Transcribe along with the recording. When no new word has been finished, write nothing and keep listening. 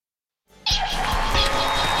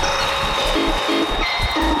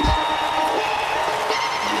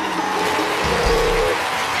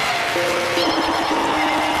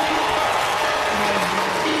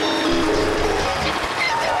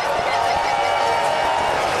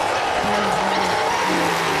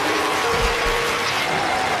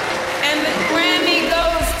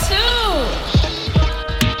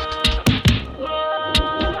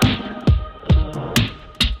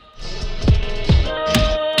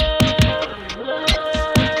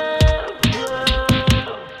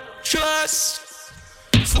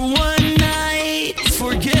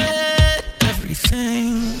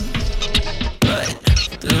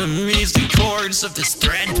chorus of this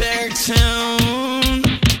threadbare tune.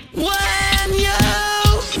 When you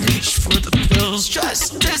reach for the pills,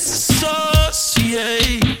 just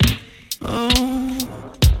disassociate. Oh,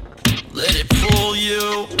 let it pull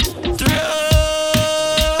you through.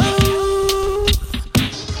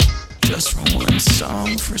 Just for one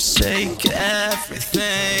song, forsake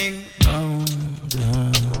everything. Oh,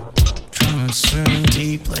 trying to swim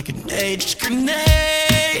deep like an aged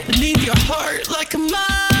grenade beneath your heart like a mine.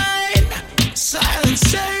 Silent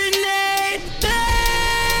serenade.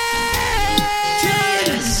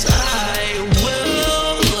 Yes, I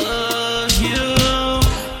will love you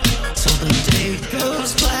till the day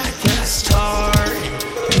goes black as tar.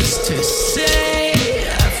 Is to say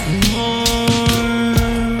evermore.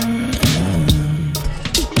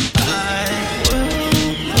 I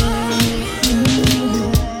will love you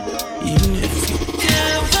even if you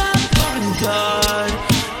give up on God.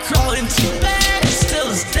 Crawl into bed still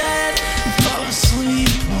as dead and fall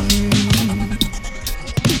asleep on you.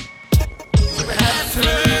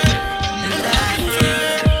 Forever and ever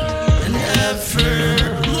and ever.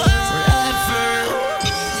 Forever,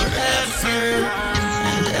 forever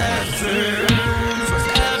and ever.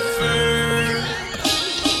 Forever.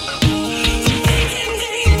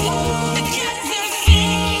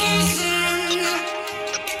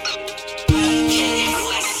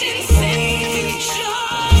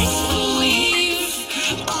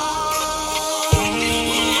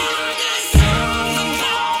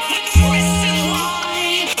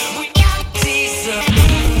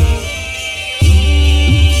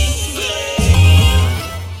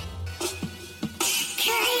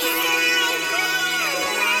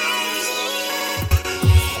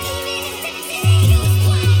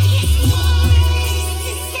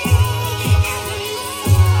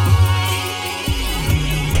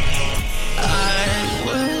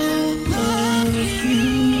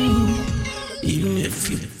 Even if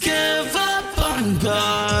you give up on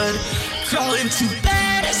God, crawl into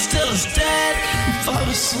bed as still as dead and fall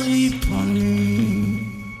asleep on you.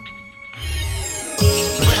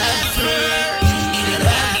 Forever.